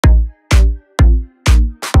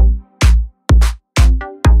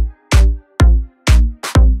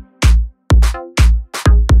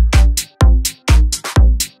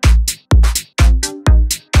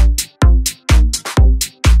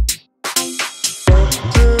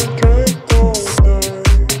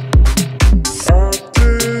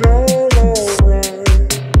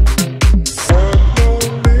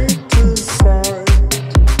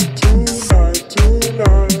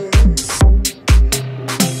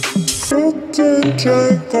and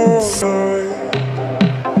drank all night.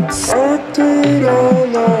 Acted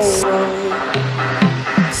all alright.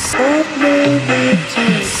 I've made it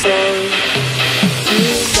too far.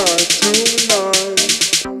 Tonight, tonight.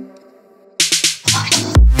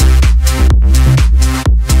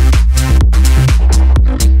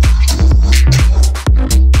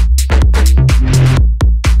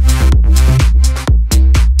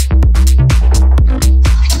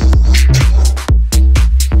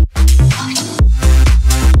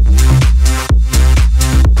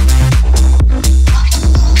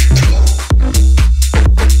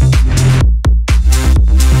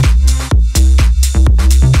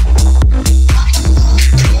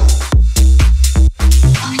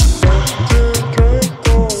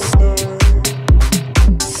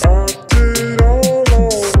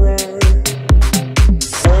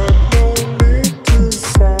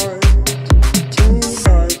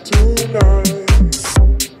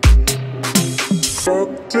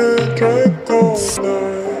 Fucked and drank all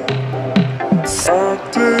night.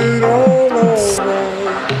 Acted all alright.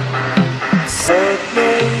 Had no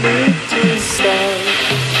need to fight.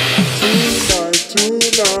 Tonight,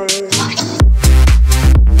 tonight.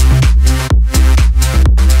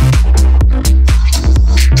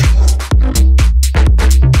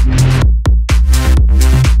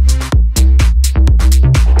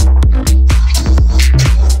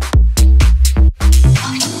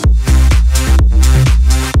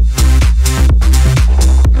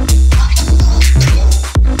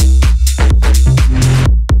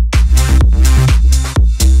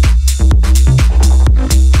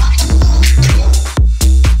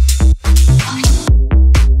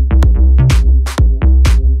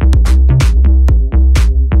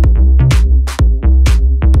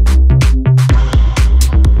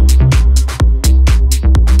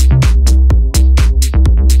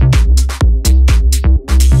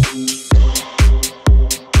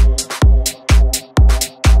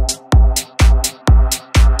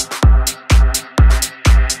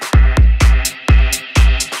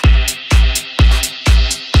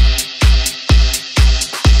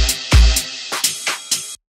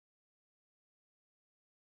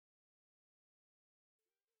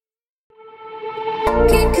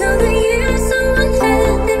 Can't count the years so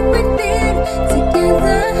unhealthy we've been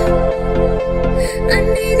together. I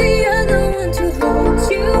need the other one to hold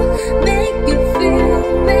you, make you feel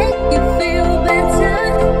better.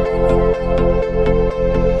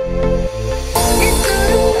 It's not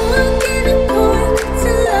a walk in the park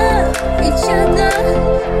to love each other.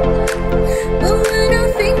 Moving our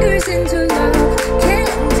fingers into love,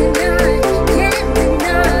 can't deny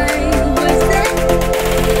worth it.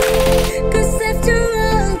 'Cause after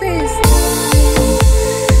all this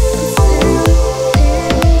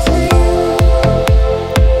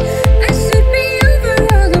I should be over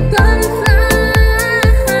all the butterflies,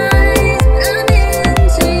 but I'm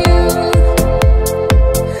into you.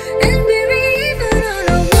 And baby, even on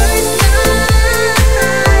a worst night,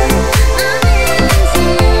 I'm into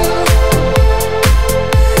you.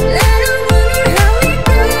 Let her wonder how we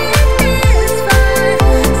got this far,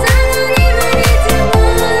 'cause I don't even need to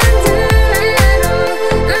wonder at all.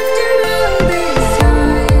 After all this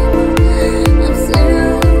time, I'm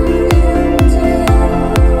still into you.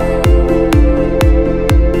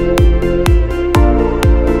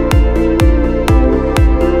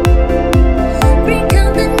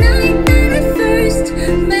 Recount the night that I first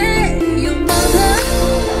met your mother.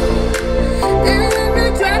 And on the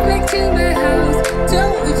drive back to my house,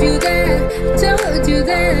 told you that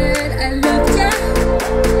I loved you.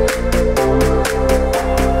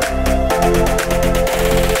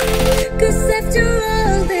 'Cause after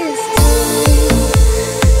all this time,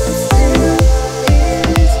 I'm still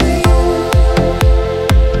into you.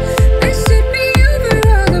 I should be over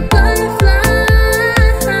all the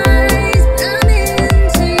butterflies, but I'm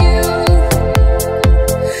into you.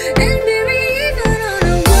 And baby, even on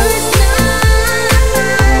a worst night,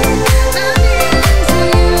 I'm into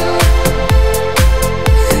you.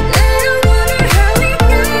 Let her wonder how we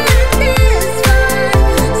got this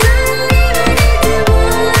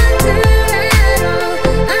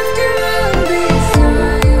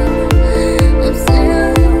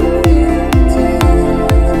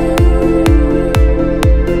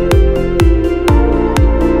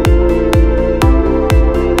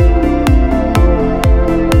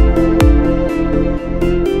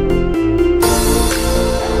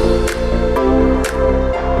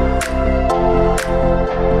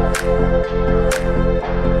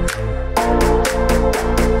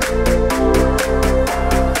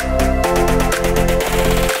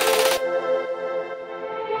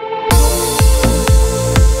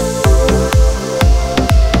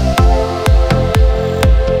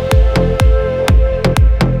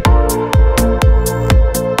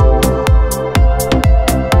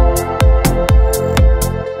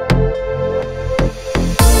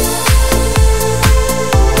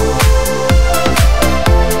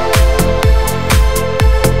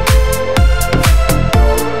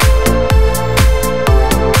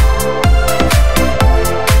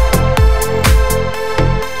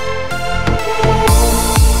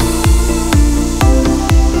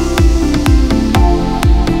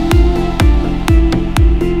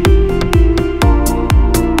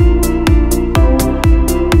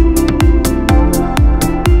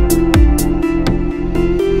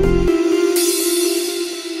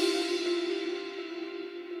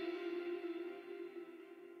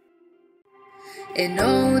In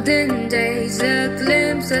olden days, a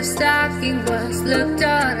glimpse of stocking was looked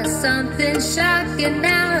on as something shocking.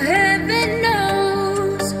 Now heaven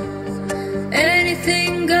knows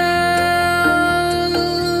anything goes.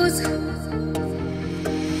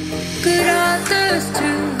 Good authors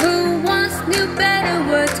too, who once knew better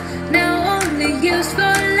words, now only used for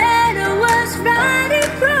letter words,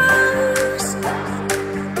 writing prose.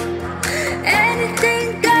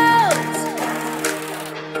 Anything goes.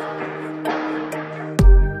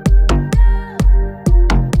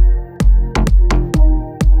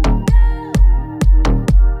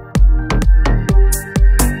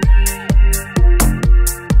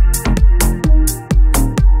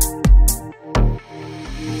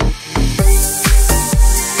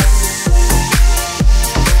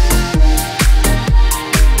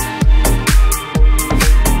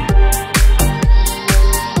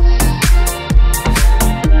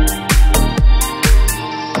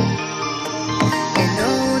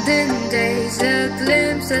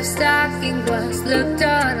 Of stocking was looked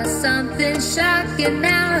on as something shocking.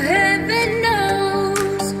 Now heaven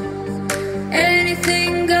knows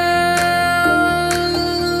anything goes.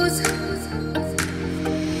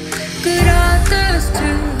 Good authors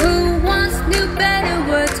too, who once knew better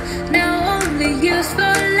words, now only used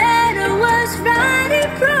for letter words,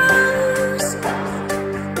 writing prose.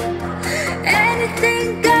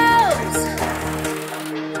 Anything goes.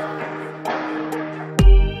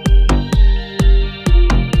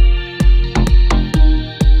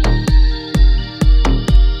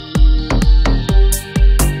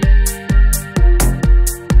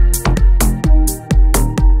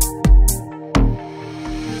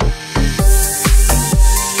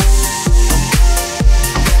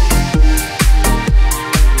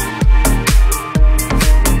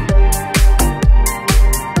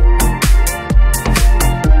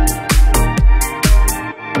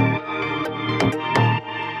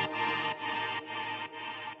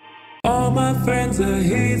 All my friends are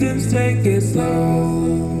heathens, take it slow.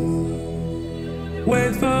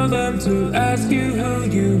 Wait for them to ask you who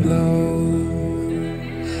you blow.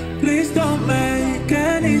 Please don't make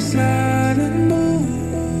any sudden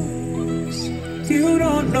moves. You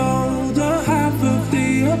don't know the half of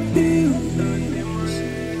the abuse.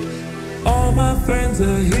 All my friends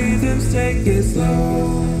are heathens, take it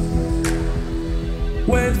slow.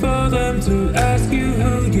 Wait for them to ask you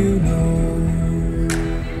who you know.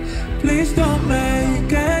 Please don't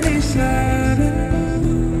make any sudden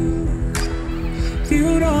moves.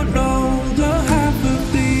 You don't know the half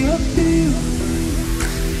of the abuse.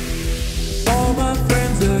 All my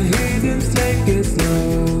friends are heathens, take it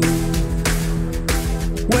slow.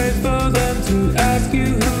 Wait for them to ask you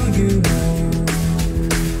who you know.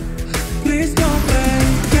 Please don't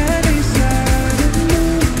make any sudden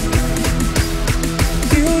moves.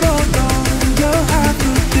 You don't know the half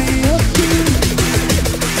of the abuse.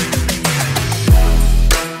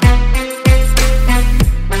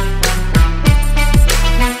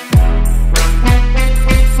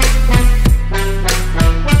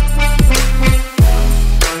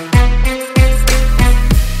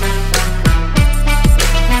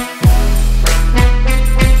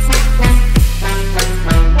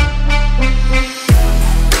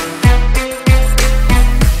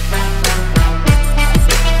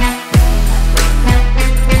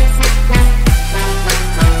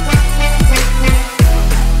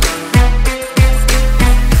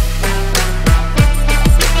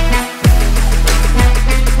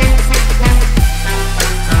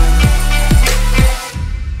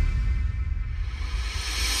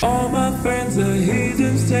 All my friends are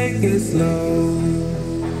heathens, take it slow.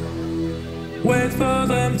 Wait for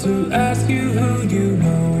them to ask you who you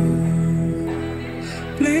know.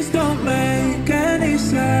 Please don't make any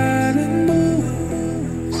sudden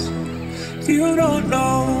moves. You don't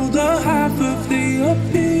know the half of the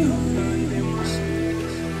abuse.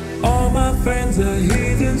 All my friends are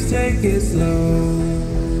heathens, take it slow.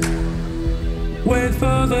 Wait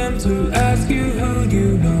for them to ask you who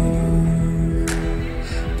you know.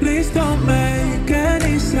 Please don't make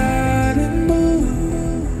any sudden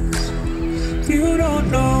moves. You don't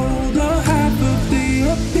know the half of the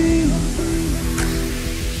abuse.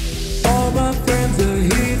 All my friends are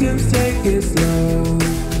heathens, take it slow.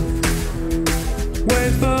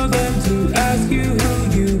 Wait for them to ask you who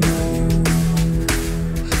you know.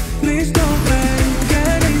 Please don't make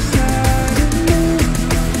any sudden moves.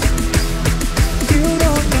 You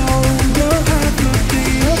don't know the half of the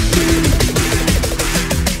abuse.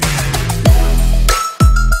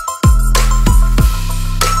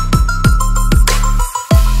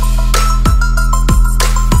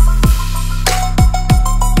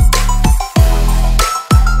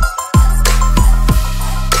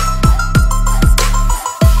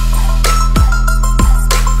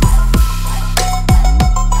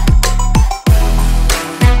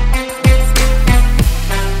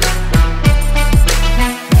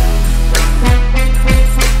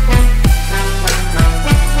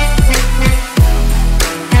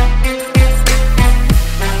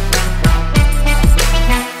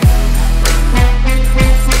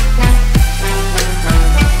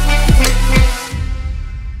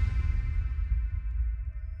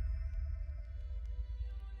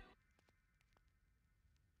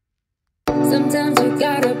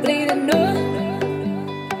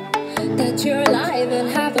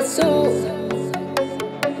 soul.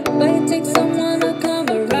 But it takes someone to come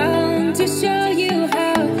around to show you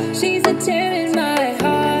how. She's a tear in my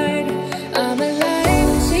heart. I'm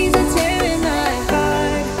alive. She's a tear in my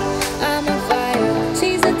heart. I'm on fire.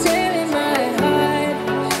 She's a tear in my heart.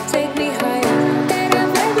 Take me higher than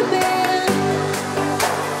I've ever been.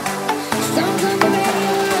 Songs on the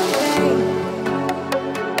radio all day.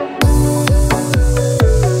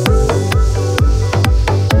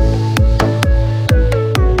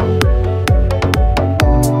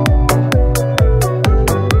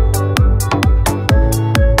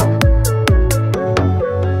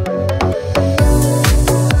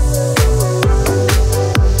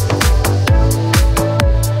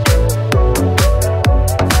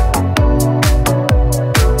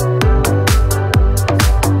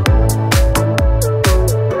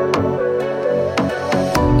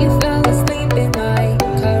 You fell asleep in my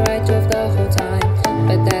car, I drove the whole time.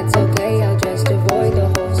 But that's okay, I'll just avoid the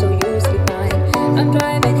hole so you sleep fine. I'm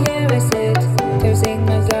driving here, I sit, cursing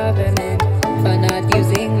my government for not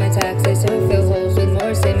using my taxes to fill holes with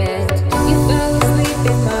more cement. You fell asleep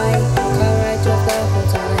in my car, I drove the whole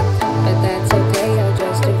time. But that's okay, I'll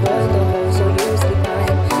just avoid the hole so you sleep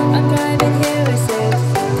fine. I'm driving here, I sit,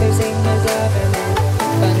 cursing my government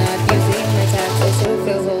for not using my taxes to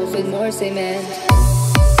fill holes with more cement.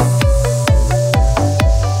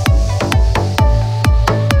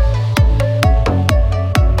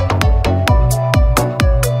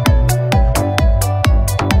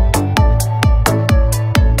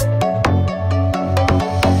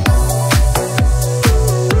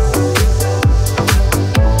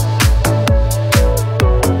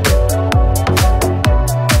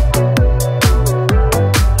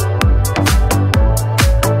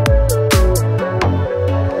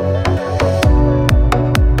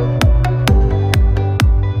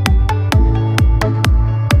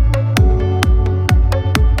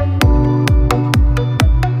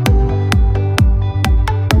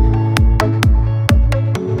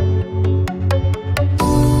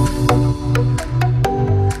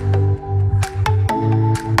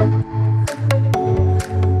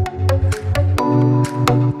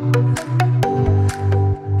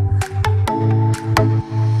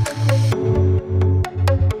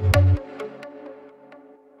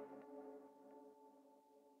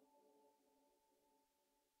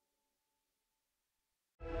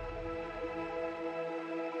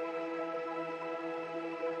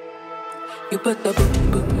 You put the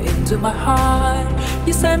boom boom into my heart.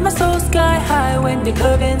 You send my soul sky high when the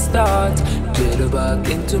curtain starts. Jitterbug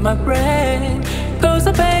into my brain. Goes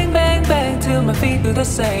a bang bang bang till my feet do the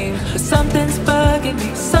same. But something's bugging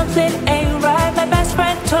me, something ain't right. My best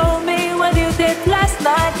friend told me what you did last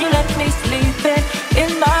night. You left me sleeping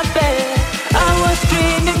in my bed. I was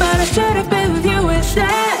dreaming but I should have been with you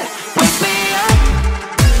instead. Wake me up.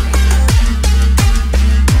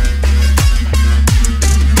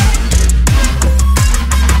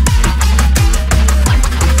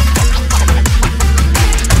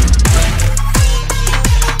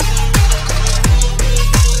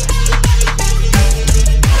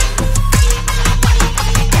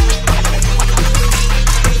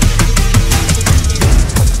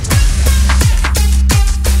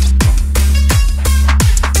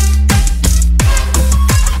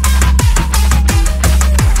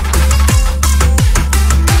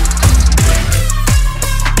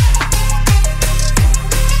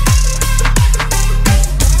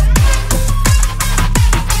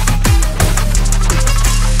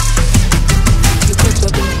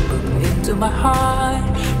 My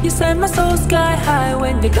heart, you send my soul sky high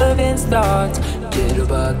when the curtain starts.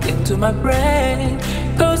 Jitterbug into my brain.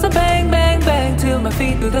 Goes a bang bang bang till my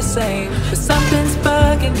feet do the same. But something's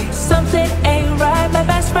bugging me, something ain't right. My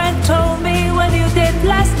best friend told me what you did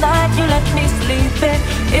last night. You left me sleeping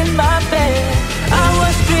in my bed. I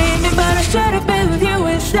was dreaming but I should have been with you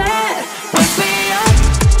instead. Wake me up.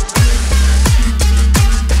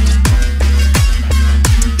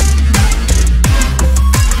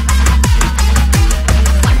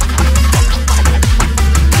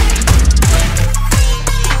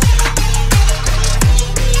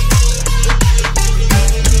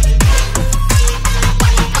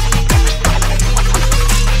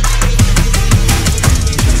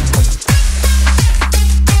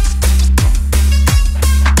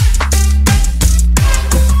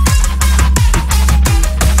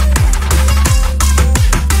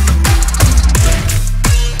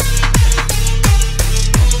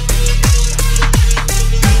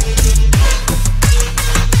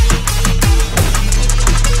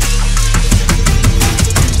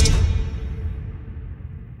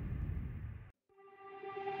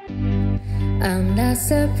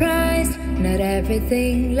 not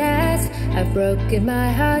everything lasts. I've broken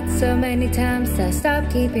my heart so many times I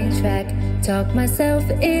stopped keeping track. Talk myself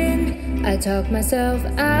in, I talk myself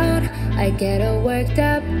out. I get all worked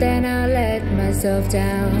up, then I let myself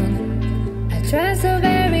down. I try so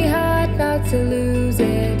very hard not to lose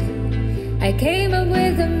it. I came up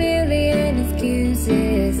with a million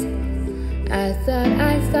excuses. I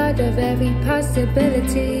thought of every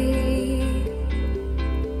possibility.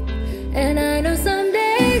 And I know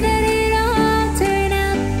someday that it'll all turn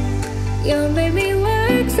out. You'll make me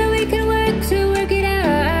work so we can work to work it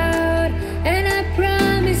out. And I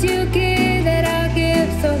promise you, kid, that I'll give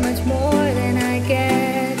so much more than I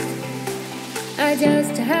get. I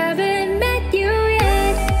just haven't met you yet.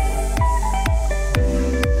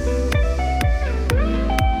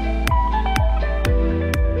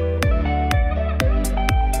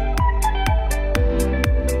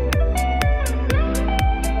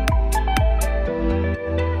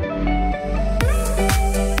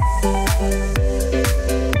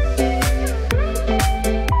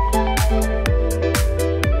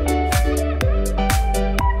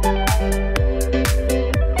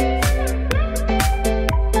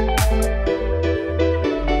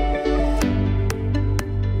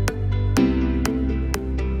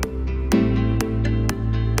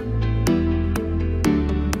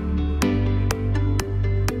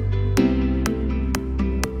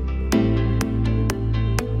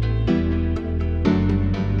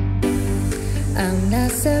 I'm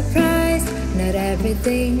not surprised, not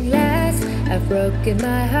everything lasts. I've broken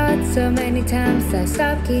my heart so many times I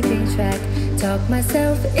stopped keeping track. Talk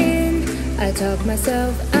myself in, I talk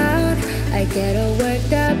myself out. I get all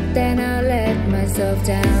worked up, then I let myself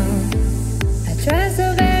down. I try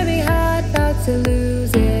so very hard not to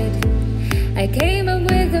lose it. I came up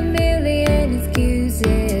with a million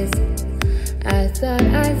excuses. I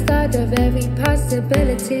thought of every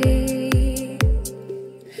possibility.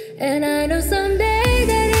 And I know someday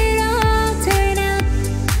that it'll all turn out.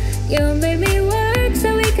 You'll make me work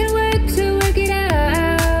so we can work to work it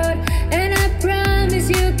out. And I promise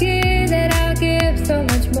you, kid, that I'll give so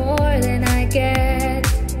much more than I get.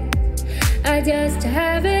 I just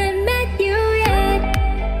haven't met you yet.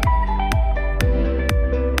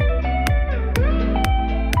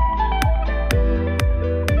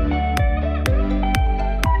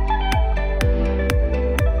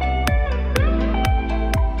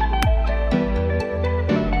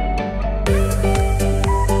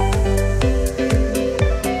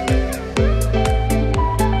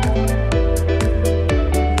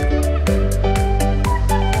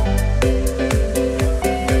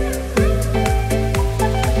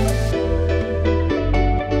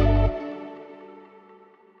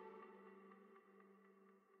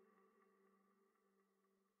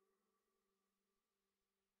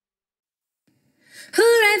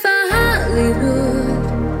 Hooray for Hollywood,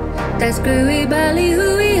 that screwy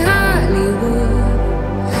ballyhooey Hollywood,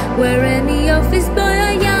 where any office boy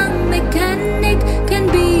or young mechanic can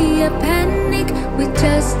be a panic with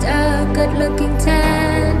just a good-looking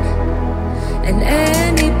tan. And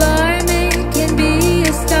any barmaid can be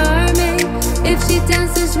a starmaid if she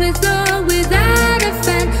dances with or without a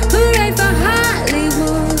fan. Hooray for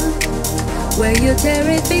Hollywood, where you're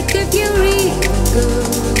terrific if you're real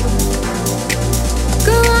good.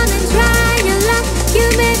 Go on and try your luck, you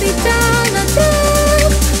may be down or down.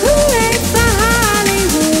 Hooray for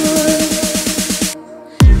Hollywood.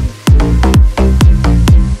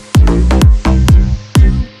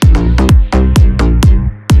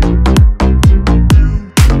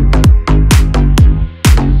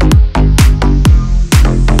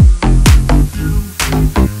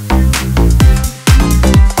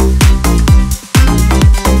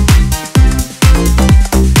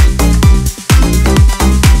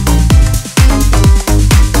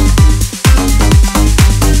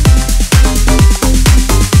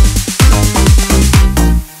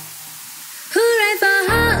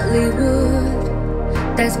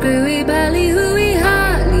 That screwy ballyhooey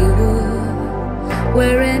Hollywood,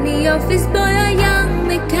 where any office boy or young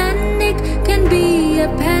mechanic can be a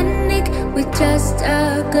panic with just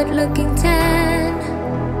a good-looking tan.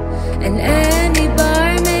 And any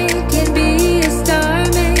barmaid can be a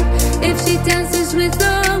starmaid if she dances with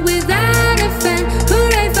or without a fan.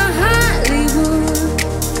 Hooray for Hollywood,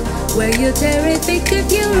 where you're terrific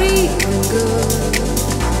if you're real good.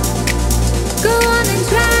 Go on and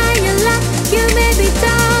try your luck, you may be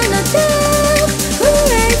down or down.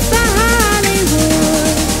 Hooray for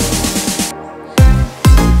Hollywood.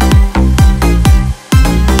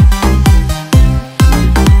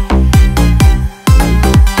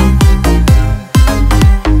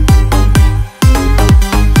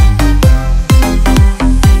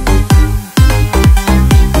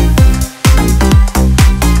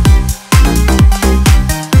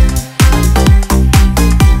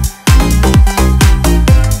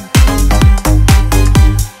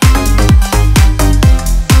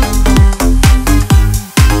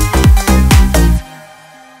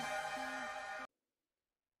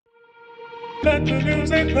 let the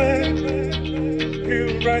music play.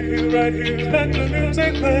 You right here, right here, let the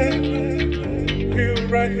music play. You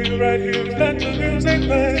right here, right here, let the music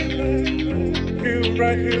play. You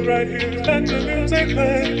right here, right here, let the music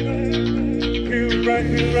play. You right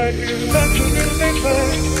here, right here, let the music play.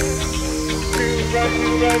 You right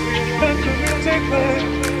here, right here, let the music play.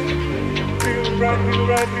 You right here,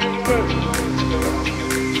 right here, let.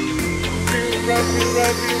 You right here,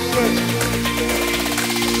 right here, let.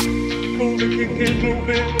 Move it, kick it, move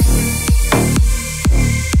it.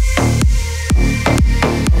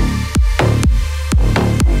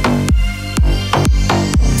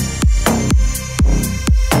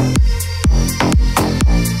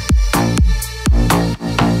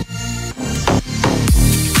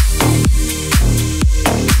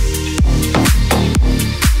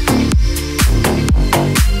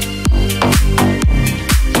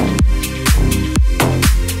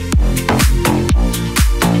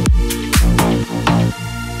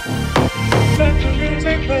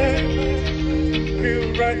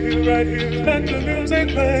 Right here, right here, let the music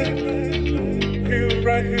play. You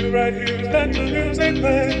right here, right here, let the music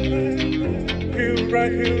play. You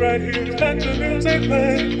right here, right here, let the music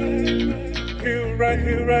play. You right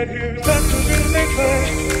here, right here, let the music play.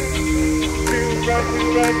 You right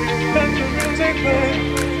here, right here, let the music play.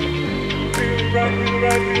 You right here,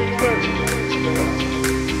 right here, let.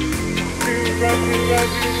 You right here,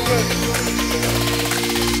 right here, let.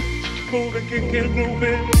 Move it, kick it, move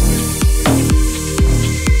it.